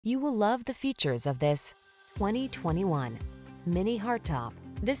You will love the features of this 2021 Mini Hardtop.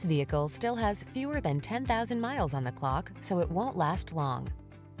 This vehicle still has fewer than 10,000 miles on the clock, so it won't last long.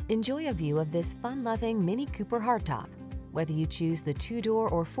 Enjoy a view of this fun-loving Mini Cooper Hardtop. Whether you choose the 2-door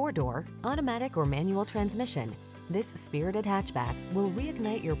or 4-door, automatic or manual transmission, this spirited hatchback will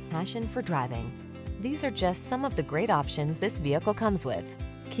reignite your passion for driving. These are just some of the great options this vehicle comes with: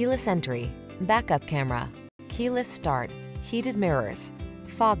 keyless entry, backup camera, keyless start, heated mirrors,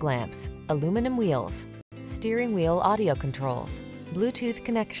 fog lamps, aluminum wheels, steering wheel audio controls, Bluetooth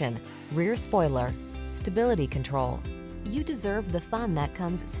connection, rear spoiler, stability control. You deserve the fun that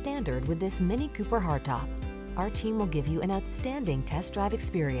comes standard with this Mini Cooper Hardtop. Our team will give you an outstanding test drive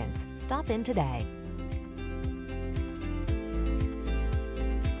experience. Stop in today.